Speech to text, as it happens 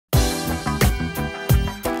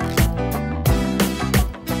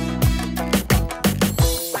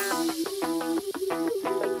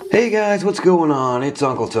Hey guys, what's going on? It's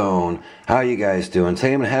Uncle Tone. How are you guys doing?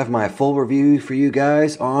 Today I'm going to have my full review for you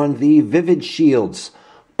guys on the VividShields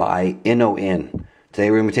by InnoIn.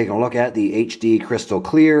 Today we're going to be taking a look at the HD Crystal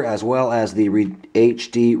Clear as well as the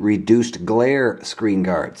HD Reduced Glare screen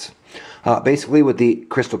guards. Basically what the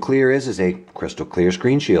Crystal Clear is a crystal clear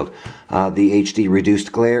screen shield. The HD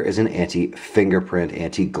Reduced Glare is an anti-fingerprint,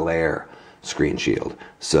 anti-glare screen shield.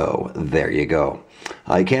 So there you go.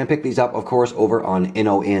 You can pick these up, of course, over on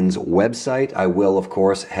InnoIn's website. I will, of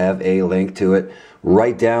course, have a link to it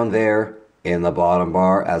right down there in the bottom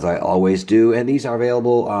bar, as I always do. And these are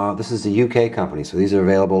available, this is a UK company, so these are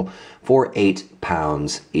available for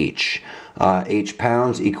 £8 each. £8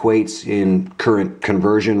 equates in current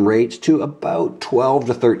conversion rates to about $12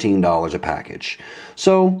 to $13 a package.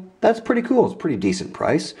 So that's pretty cool. It's a pretty decent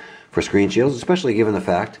price for screen shields, especially given the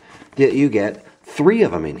fact that you get 3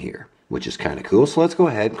 of them in here, which is kind of cool. So let's go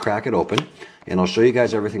ahead and crack it open, and I'll show you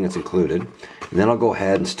guys everything that's included. And then I'll go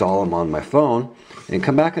ahead and install them on my phone and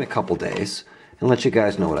come back in a couple days and let you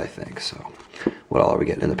guys know what I think. So what all are we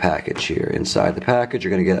getting in the package here? Inside the package,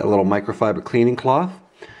 you're going to get a little microfiber cleaning cloth,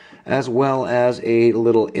 as well as a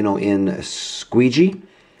little InnoIn squeegee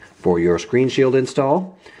for your screen shield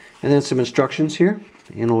install. And then some instructions here.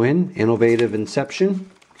 InnoIn, Innovative Inception.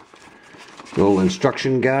 Little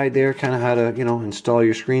instruction guide there, kind of how to, install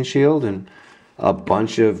your screen shield in a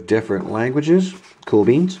bunch of different languages. Cool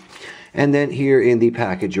beans. And then here in the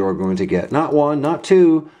package, you're going to get not 1, not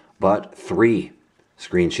 2, but 3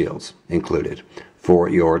 screen shields included for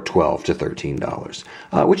your $12 to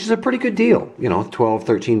 $13, which is a pretty good deal. $12,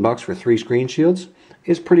 $13 for 3 screen shields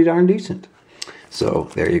is pretty darn decent. So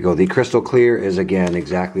there you go. The Crystal Clear is again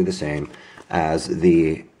exactly the same as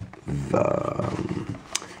the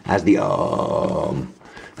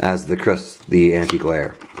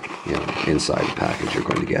anti-glare. Inside the package you're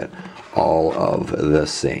going to get all of the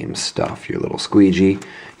same stuff. Your little squeegee,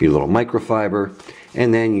 your little microfiber,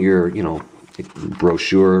 and then your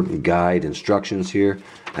brochure guide instructions here,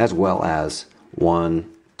 as well as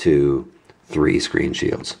 1, 2, 3 screen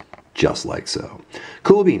shields, just like so.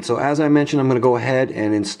 Cool beans. So as I mentioned, I'm going to go ahead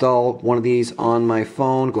and install one of these on my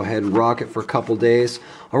phone. Go ahead and rock it for a couple days.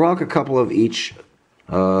 I'll rock a couple of each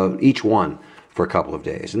one for a couple of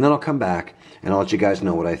days, and then I'll come back and I'll let you guys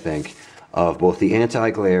know what I think of both the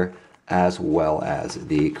anti-glare as well as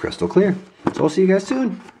the Crystal Clear. So I'll see you guys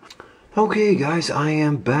soon. Okay guys, I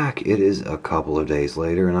am back. It is a couple of days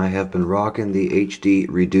later, and I have been rocking the HD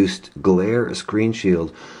Reduced Glare screen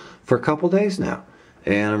shield for a couple days now,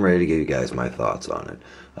 and I'm ready to give you guys my thoughts on it.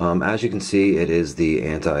 As you can see, it is the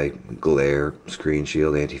anti-glare screen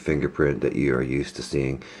shield, anti-fingerprint that you are used to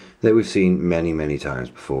seeing, that we've seen many times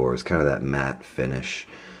before. It's kind of that matte finish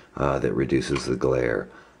that reduces the glare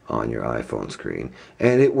on your iPhone screen,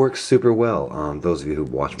 and it works super well. Those of you who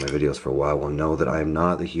watch my videos for a while will know that I am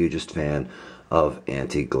not the hugest fan of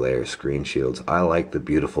anti-glare screen shields. I like the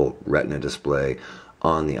beautiful Retina display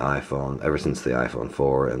on the iPhone ever since the iPhone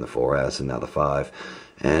 4 and the 4S and now the 5,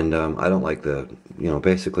 and I don't like the,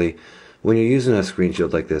 basically when you're using a screen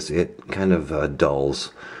shield like this, it kind of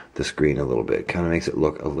dulls the screen a little bit, kind of makes it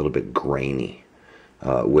look a little bit grainy,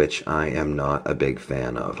 which I am not a big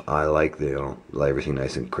fan of. I like the, everything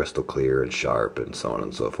nice and crystal clear and sharp and so on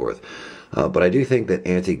and so forth. But I do think that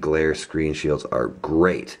anti-glare screen shields are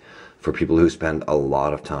great for people who spend a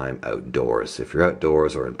lot of time outdoors. If you're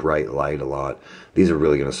outdoors or in bright light a lot, these are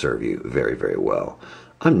really going to serve you very well.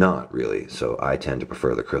 I'm not really, so I tend to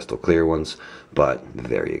prefer the crystal clear ones, but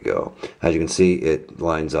there you go. As you can see, it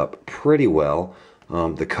lines up pretty well.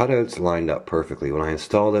 The cutouts lined up perfectly. When I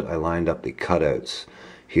installed it, I lined up the cutouts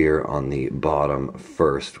here on the bottom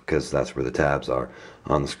first, because that's where the tabs are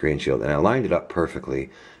on the screen shield, and I lined it up perfectly.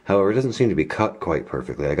 However, it doesn't seem to be cut quite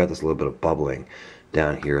perfectly. I got this little bit of bubbling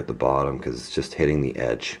down here at the bottom because it's just hitting the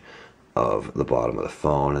edge of the bottom of the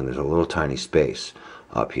phone, and there's a little tiny space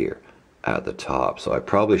up here at the top. So I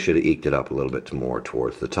probably should have eked it up a little bit more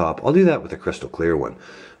towards the top. I'll do that with the Crystal Clear one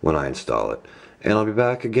when I install it. And I'll be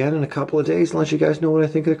back again in a couple of days and let you guys know what I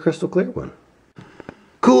think of the Crystal Clear one.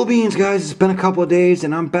 Cool beans, guys. It's been a couple of days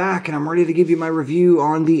and I'm back and I'm ready to give you my review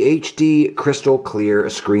on the HD Crystal Clear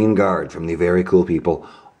screen guard from the very cool people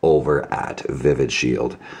over at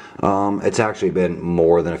VividShield. It's actually been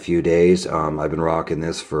more than a few days. I've been rocking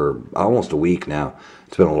this for almost a week now.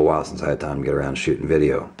 It's been a little while since I had time to get around shooting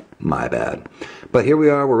video. My bad. But here we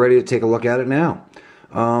are. We're ready to take a look at it now.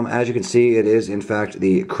 As you can see, it is in fact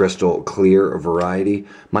the Crystal Clear variety.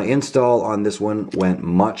 My install on this one went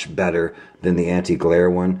much better than the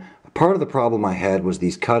anti-glare one. Part of the problem I had was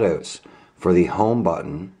these cutouts for the home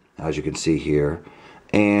button, as you can see here,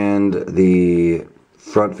 and the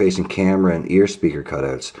front-facing camera and ear speaker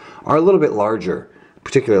cutouts are a little bit larger,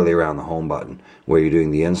 particularly around the home button where you're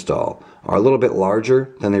doing the install, are a little bit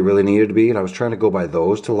larger than they really needed to be, and I was trying to go by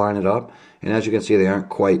those to line it up, and as you can see, they aren't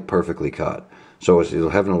quite perfectly cut. So it's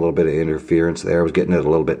having a little bit of interference there. I was getting it a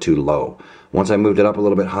little bit too low. Once I moved it up a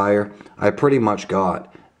little bit higher, I pretty much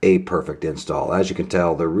got a perfect install. As you can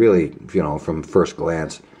tell, they're really, from first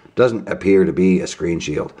glance, doesn't appear to be a screen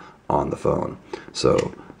shield on the phone.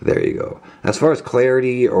 So there you go. As far as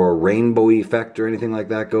clarity or rainbow effect or anything like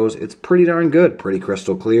that goes, it's pretty darn good, pretty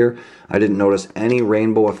crystal clear. I didn't notice any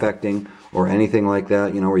rainbow affecting or anything like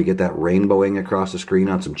that, where you get that rainbowing across the screen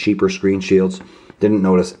on some cheaper screen shields. Didn't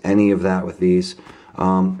notice any of that with these.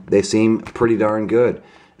 They seem pretty darn good.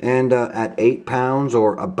 And at £8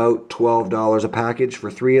 or about $12 a package for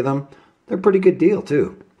 3 of them, they're a pretty good deal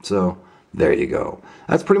too. So there you go.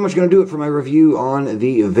 That's pretty much going to do it for my review on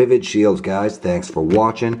the VividShields, guys. Thanks for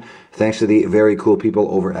watching. Thanks to the very cool people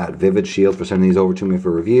over at VividShield for sending these over to me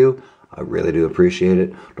for review. I really do appreciate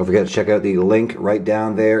it. Don't forget to check out the link right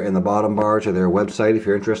down there in the bottom bar to their website if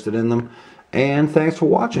you're interested in them. And thanks for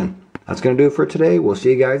watching. That's going to do it for today. We'll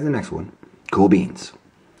see you guys in the next one. Cool beans.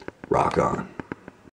 Rock on.